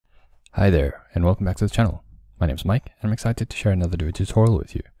Hi there, and welcome back to the channel. My name is Mike, and I'm excited to share another Divi tutorial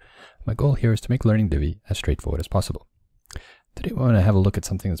with you. My goal here is to make learning Divi as straightforward as possible. Today we want to have a look at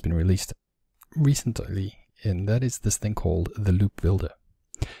something that's been released recently, and that is this thing called the Loop Builder.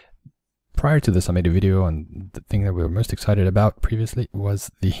 Prior to this, I made a video on the thing that we were most excited about previously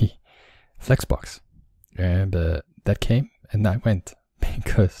was the Flexbox. And that came, and I went,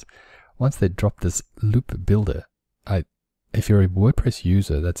 because once they dropped this Loop Builder, if you're a WordPress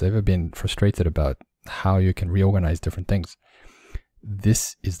user that's ever been frustrated about how you can reorganize different things,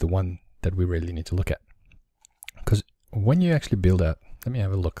 this is the one that we really need to look at. Because when you actually build out, let me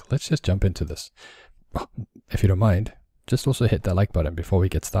have a look. Let's just jump into this. If you don't mind, just also hit that like button before we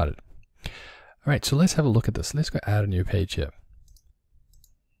get started. All right, so let's have a look at this. Let's go add a new page here.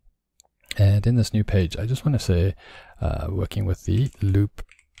 And in this new page, I just want to say, working with the Loop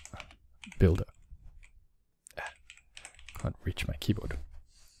Builder. Can't reach my keyboard.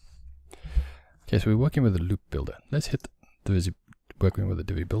 Okay, so we're working with the Loop Builder. Let's hit the working with the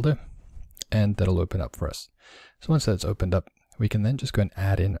Divi Builder, and that'll open up for us. So once that's opened up, we can then just go and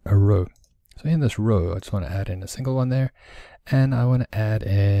add in a row. So in this row, I just want to add in a single one there, and I want to add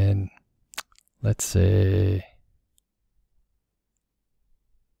in, let's say,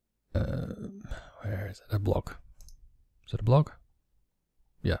 where is it? A blog. Is it a blog?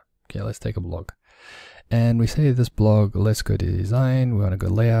 Yeah. Okay, let's take a blog. And we say this blog, let's go to design, we want to go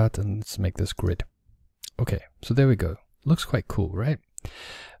layout, and let's make this grid. Okay, so there we go. Looks quite cool, right?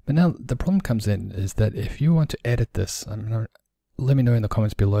 But now the problem comes in is that if you want to edit this, let me know in the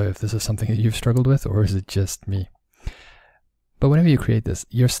comments below if this is something that you've struggled with, or is it just me? But whenever you create this,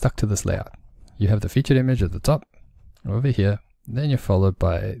 you're stuck to this layout. You have the featured image at the top, over here, then you're followed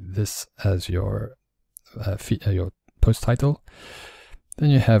by this as your post title.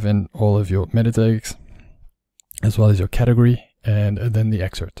 Then you have in all of your meta tags, as well as your category, and then the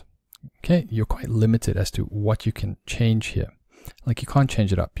excerpt. Okay, you're quite limited as to what you can change here. Like, you can't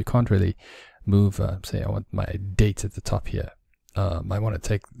change it up. You can't really move, say I want my date at the top here.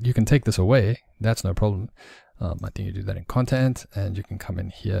 You can take this away, that's no problem. I think you do that in content, and you can come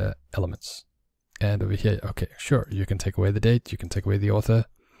in here, elements. And over here, okay, sure, you can take away the date, you can take away the author.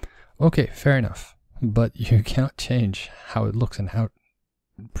 Okay, fair enough. But you cannot change how it looks and how it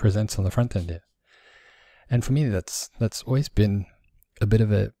presents on the front end here. And for me, that's always been a bit of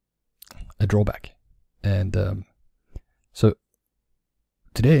a drawback. And so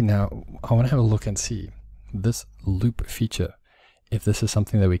today now, I want to have a look and see this loop feature, if this is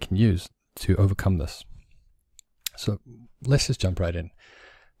something that we can use to overcome this. So let's just jump right in.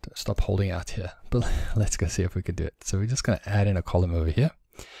 Stop holding out here, but let's go see if we can do it. So we're just going to add in a column over here.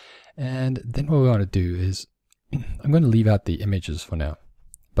 And then what we want to do is, I'm going to leave out the images for now,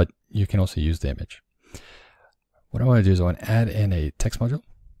 but you can also use the image. What I want to do is I want to add in a text module,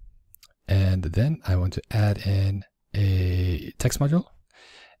 and then I want to add in a text module,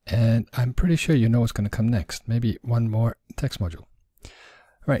 and I'm pretty sure you know what's going to come next. Maybe one more text module.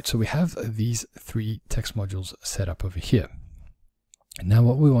 All right, so we have these three text modules set up over here. And now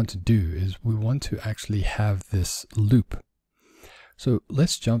what we want to do is we want to actually have this loop. So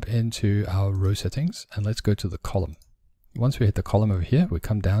let's jump into our row settings, and let's go to the column. Once we hit the column over here, we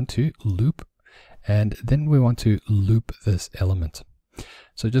come down to loop, and then we want to loop this element.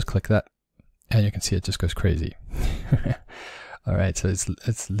 So just click that, and you can see it just goes crazy. All right, so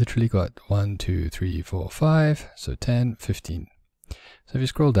it's literally got 1, 2, 3, 4, 5, so 10, 15. So if you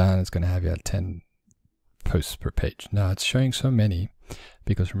scroll down, it's going to have you at 10 posts per page. Now it's showing so many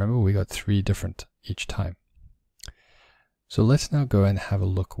because remember, we got 3 different each time. So let's now go and have a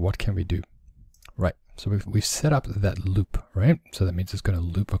look. What can we do? Right, so we've set up that loop, right? So that means it's going to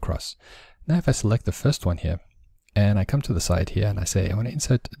loop across. Now if I select the first one here, and I come to the side here, and I say I want to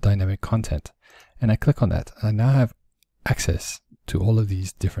insert dynamic content, and I click on that, I now have access to all of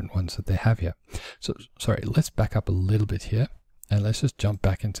these different ones that they have here. So sorry, let's back up a little bit here, and let's just jump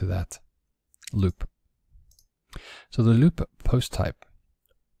back into that loop. So the loop post type,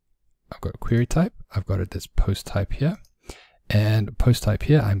 I've got a query type, I've got this post type here, and post type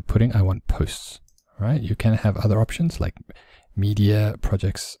here, I want posts, right? You can have other options like media,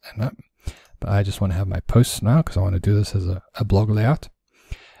 projects, and that, but I just want to have my posts now because I want to do this as a blog layout.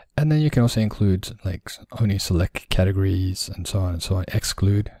 And then you can also include like only select categories and so on and so on.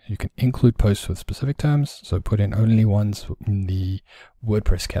 Exclude, you can include posts with specific terms, so put in only ones in the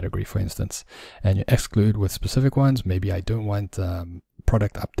WordPress category, for instance, and you exclude with specific ones. Maybe I don't want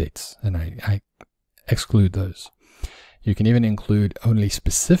product updates, and I exclude those. You can even include only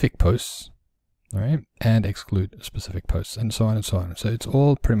specific posts, all right, and exclude specific posts, and so on and so on. So it's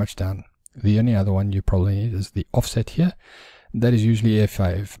all pretty much down The only other one you probably need is the offset here. That is usually if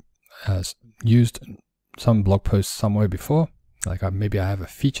I've used some blog posts somewhere before, like maybe I have a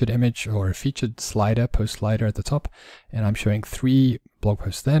featured image or a featured slider, post slider at the top, and I'm showing 3 blog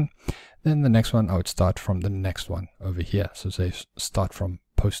posts then the next one I would start from the next one over here. So say start from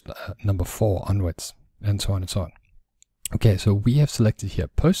post number 4 onwards, and so on and so on. Okay, so we have selected here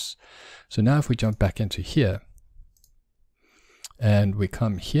posts. So now if we jump back into here and we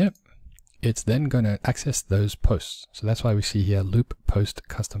come here, it's then going to access those posts. So that's why we see here loop post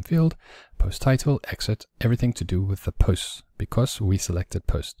custom field, post title, exit, everything to do with the posts, because we selected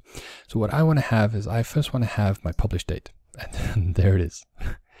post. So what I want to have is I first want to have my publish date, and there it is.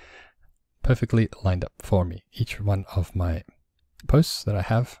 Perfectly lined up for me, each one of my posts that I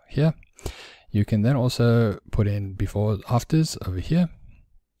have here. You can then also put in before afters over here.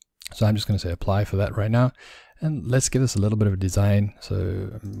 So I'm just going to say apply for that right now, and let's give this a little bit of a design.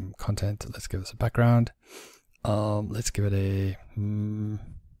 So content, let's give this a background. Let's give it a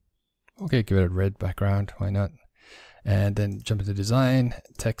okay, give it a red background, why not? And then jump into design,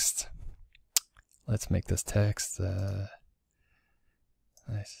 text. Let's make this text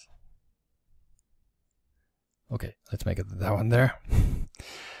nice. Okay, let's make it that one there.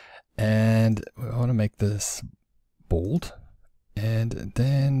 And we want to make this bold, and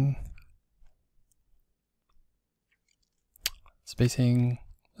then spacing,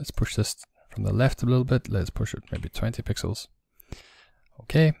 let's push this from the left a little bit. Let's push it maybe 20 pixels.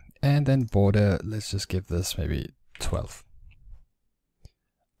 Okay, and then border, let's just give this maybe 12.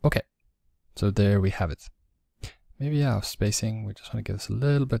 Okay, so there we have it. Maybe our spacing, we just want to give this a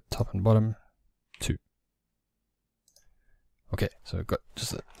little bit top and bottom, 2. Okay, so we've got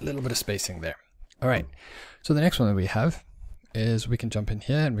just a little bit of spacing there. All right, so the next one that we have is we can jump in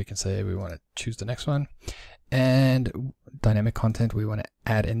here and we can say we want to choose the next one, and dynamic content, we want to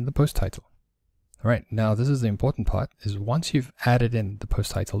add in the post title. All right, now this is the important part, is once you've added in the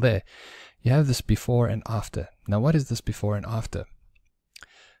post title there, you have this before and after. Now what is this before and after?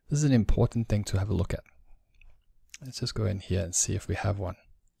 This is an important thing to have a look at. Let's just go in here and see if we have one.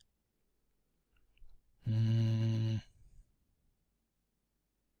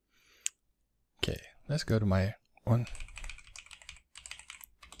 Okay, let's go to my one.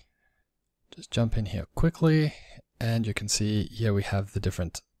 Just jump in here quickly, and you can see here we have the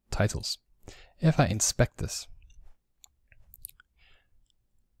different titles. If I inspect this,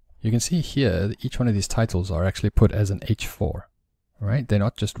 you can see here that each one of these titles are actually put as an H4, right? They're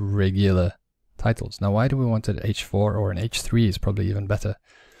not just regular titles. Now, why do we want it H4, or an H3 is probably even better?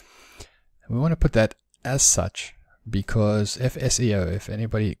 We want to put that as such because if SEO, if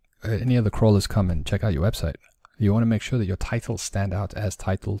anybody, any of the crawlers come and check out your website, you want to make sure that your titles stand out as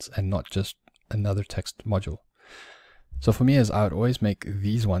titles and not just another text module. So for me, as I would always make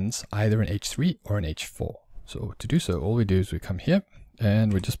these ones either an H3 or an H4. So to do so, all we do is we come here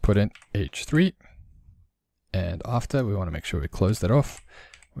and we just put in H3, and after we want to make sure we close that off,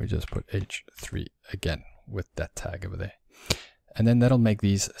 we just put H3 again with that tag over there. And then that'll make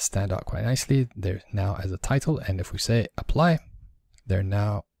these stand out quite nicely. They're now as a title, and if we say apply, they're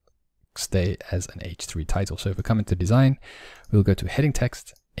now stay as an H3 title. So if we come into design, we'll go to heading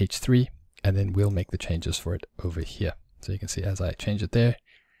text, H3, and then we'll make the changes for it over here. So you can see as I change it there,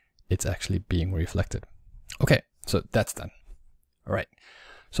 it's actually being reflected. Okay, so that's done. All right,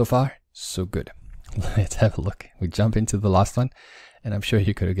 so far, so good. Let's have a look. We jump into the last one, and I'm sure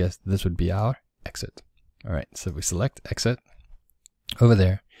you could have guessed this would be our exit. All right, so we select exit over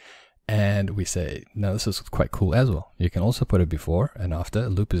there, and we say, now this is quite cool as well. You can also put a before and after, a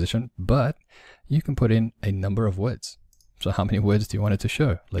loop position, but you can put in a number of words. So how many words do you want it to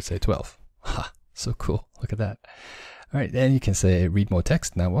show? Let's say 12. Ha, so cool, look at that. All right, then you can say read more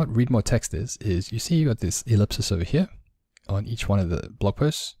text. Now what read more text is you see you got this ellipsis over here on each one of the blog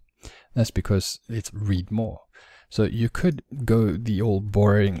posts. That's because it's read more. So you could go the old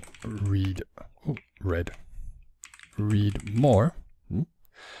boring read more,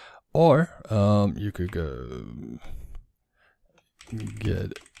 or you could go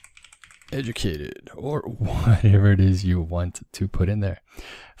get educated, or whatever it is you want to put in there.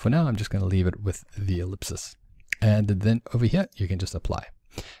 For now, I'm just going to leave it with the ellipsis. And then over here, you can just apply.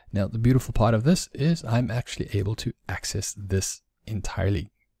 Now, the beautiful part of this is I'm actually able to access this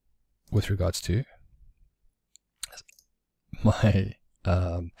entirely with regards to my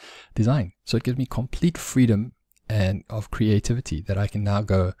design. So it gives me complete freedom and of creativity that I can now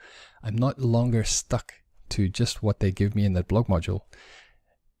go, I'm not longer stuck to just what they give me in that blog module.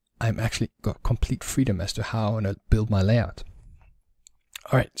 I'm actually got complete freedom as to how I want to build my layout.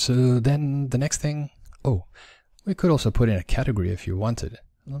 All right, so then the next thing, we could also put in a category if you wanted.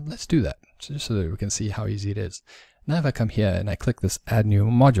 Let's do that, just so that we can see how easy it is. Now if I come here and I click this add new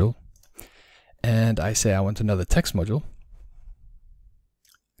module, and I say I want another text module,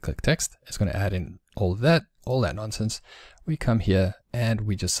 click text, it's going to add in all that nonsense. We come here and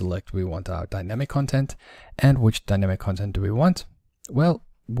we just select we want our dynamic content. And which dynamic content do we want? Well,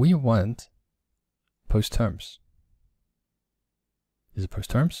 we want post terms. Is it post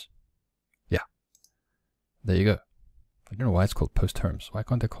terms? Yeah. There you go. I don't know why it's called post terms. Why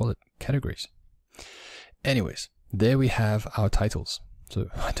can't they call it categories? Anyways, there we have our titles. So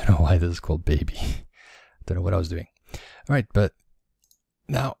I don't know why this is called baby. I don't know what I was doing. All right, but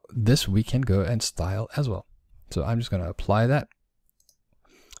now this we can go and style as well. So I'm just going to apply that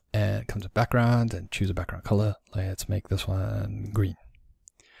and come to background and choose a background color. Let's make this one green.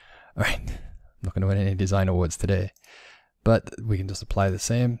 All right, I'm not going to win any design awards today, but we can just apply the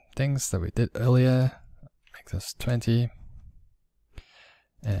same things that we did earlier. Make this 20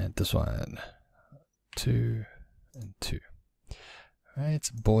 and this one 2 and 2. All right,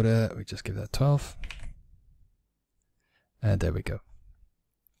 border, we just give that 12. And there we go.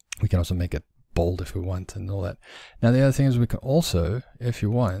 We can also make it bold if we want and all that. Now the other thing is we can also, if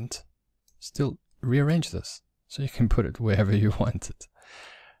you want, still rearrange this. So you can put it wherever you want it.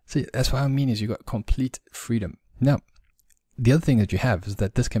 See, that's what I mean is you got complete freedom. Now, the other thing that you have is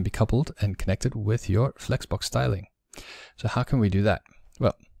that this can be coupled and connected with your Flexbox styling. So how can we do that?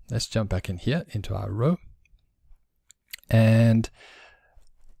 Well, let's jump back in here into our row. And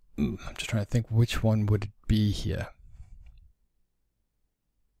I'm just trying to think which one would it be here.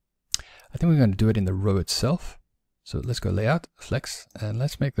 I think we're going to do it in the row itself. So let's go layout, flex, and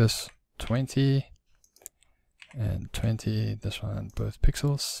let's make this 20 and 20. This one, both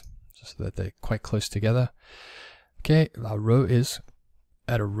pixels, just so that they're quite close together. Okay, our row is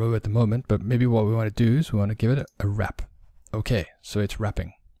at a row at the moment, but maybe what we want to do is we want to give it a wrap. Okay, so it's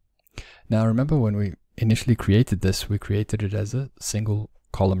wrapping. Now remember when we initially created this, we created it as a single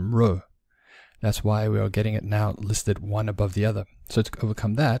column row. That's why we are getting it now listed one above the other. So to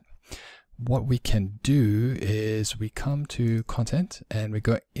overcome that, what we can do is we come to content and we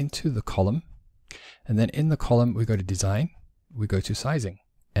go into the column, and then in the column we go to design, we go to sizing,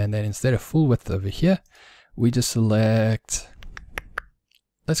 and then instead of full width over here, we just select,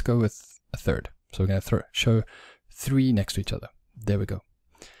 let's go with a third. So we're going to show 3 next to each other. There we go.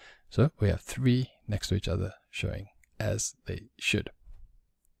 So we have 3 next to each other showing as they should.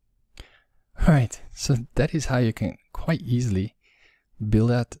 All right, so that is how you can quite easily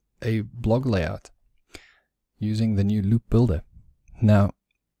build out a blog layout using the new loop builder. Now,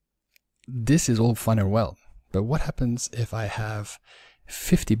 this is all fun and well, but what happens if I have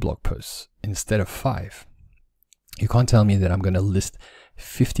 50 blog posts instead of 5? You can't tell me that I'm going to list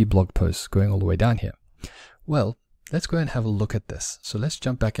 50 blog posts going all the way down here. Well, let's go and have a look at this. So let's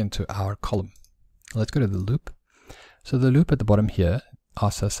jump back into our column. Let's go to the loop. So the loop at the bottom here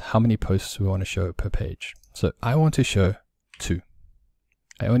asks us how many posts we want to show per page. So I want to show 2.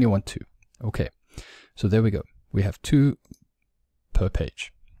 I only want 2. Okay, so there we go. We have 2 per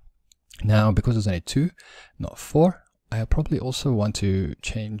page. Now, because there's only 2, not 4, I probably also want to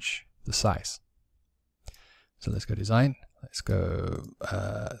change the size. So let's go design, let's go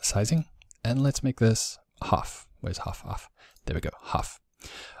sizing, and let's make this half. Where's half? Half. There we go, half.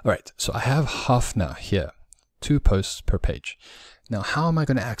 All right, so I have half now here, 2 posts per page. Now, how am I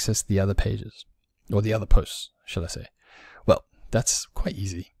going to access the other pages, or the other posts, shall I say? Well, that's quite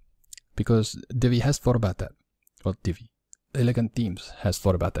easy, because Divi has thought about that. Well, Divi, Elegant Themes has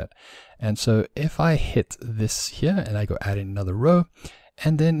thought about that. And so if I hit this here and I go add in another row,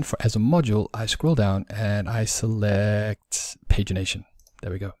 and then as a module, I scroll down and I select pagination.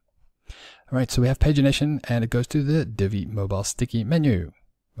 There we go. All right, so we have pagination and it goes to the Divi mobile sticky menu.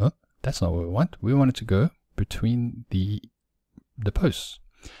 Well, that's not what we want. We want it to go between the posts.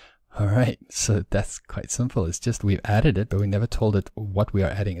 All right, so that's quite simple. It's just we've added it, but we never told it what we are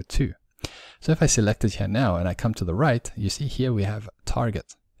adding it to. So if I select it here now and I come to the right, you see here we have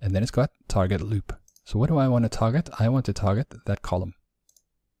target, and then it's got target loop. So what do I want to target? I want to target that column.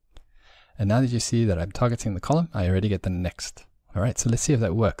 And now that you see that I'm targeting the column, I already get the next. All right, so let's see if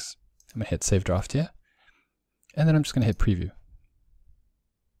that works. I'm going to hit save draft here, and then I'm just going to hit preview.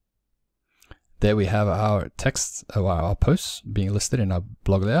 There we have our text, our posts being listed in our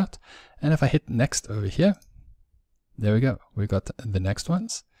blog layout. And if I hit next over here, there we go. We've got the next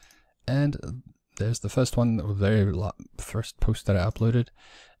ones. And there's the first one, the very first post that I uploaded,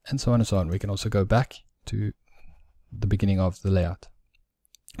 and so on and so on. We can also go back to the beginning of the layout.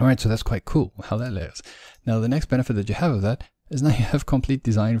 All right, so that's quite cool how that layers. Now, the next benefit that you have of that is now you have complete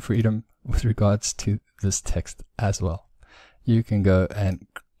design freedom with regards to this text as well. You can go and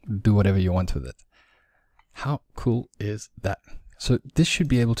do whatever you want with it. How cool is that? So this should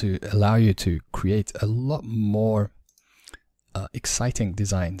be able to allow you to create a lot more exciting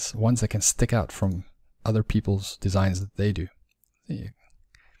designs, ones that can stick out from other people's designs that they do.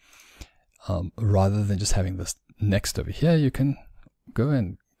 Rather than just having this next over here, you can go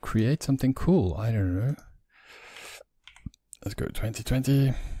and create something cool. I don't know. Let's go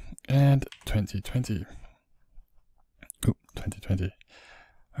 2020 and 2020. Oop, 2020.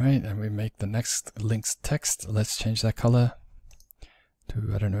 All right, and we make the next link's text. Let's change that color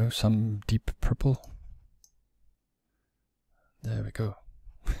to, I don't know, some deep purple. There we go.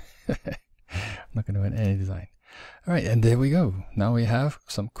 I'm not going to win any design. All right, and there we go. Now we have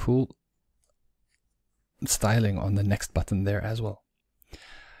some cool styling on the next button there as well.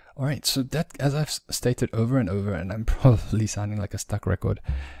 All right, so that, as I've stated over and over, and I'm probably sounding like a stuck record,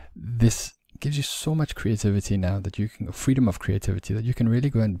 this gives you so much creativity now that you can, freedom of creativity, that you can really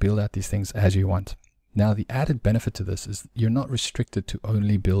go and build out these things as you want. Now, the added benefit to this is you're not restricted to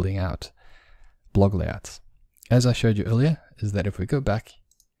only building out blog layouts. As I showed you earlier, is that if we go back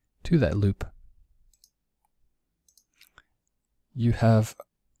to that loop, you have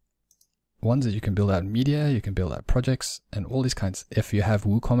ones that you can build out media, you can build out projects, and all these kinds. If you have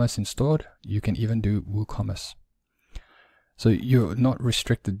WooCommerce installed, you can even do WooCommerce. So you're not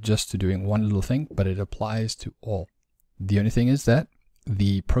restricted just to doing one little thing, but it applies to all. The only thing is that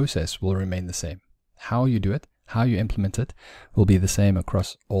the process will remain the same. How you do it, how you implement it, will be the same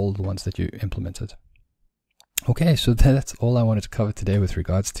across all the ones that you implemented. Okay, so that's all I wanted to cover today with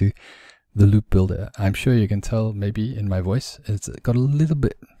regards to the loop builder. I'm sure you can tell maybe in my voice, it's got a little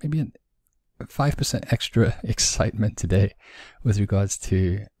bit, maybe 5% extra excitement today with regards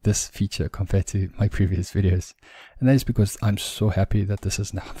to this feature compared to my previous videos. And that is because I'm so happy that this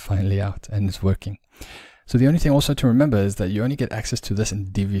is now finally out and it's working. So the only thing also to remember is that you only get access to this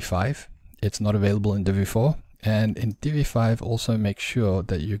in Divi 5. It's not available in Divi 4. And in Divi 5, also make sure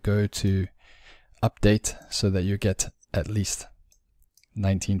that you go to update so that you get at least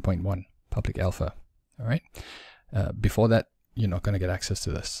 19.1 public alpha. All right. Before that, you're not going to get access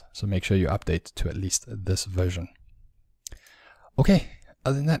to this. So make sure you update to at least this version. Okay,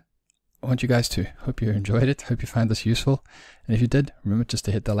 other than that, I want you guys to, hope you enjoyed it, hope you found this useful. And if you did, remember just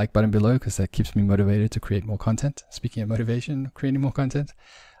to hit the like button below, because that keeps me motivated to create more content. Speaking of motivation, creating more content,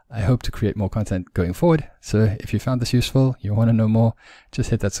 I hope to create more content going forward. So if you found this useful, you want to know more, just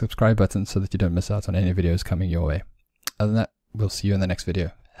hit that subscribe button so that you don't miss out on any videos coming your way. Other than that, we'll see you in the next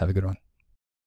video. Have a good one.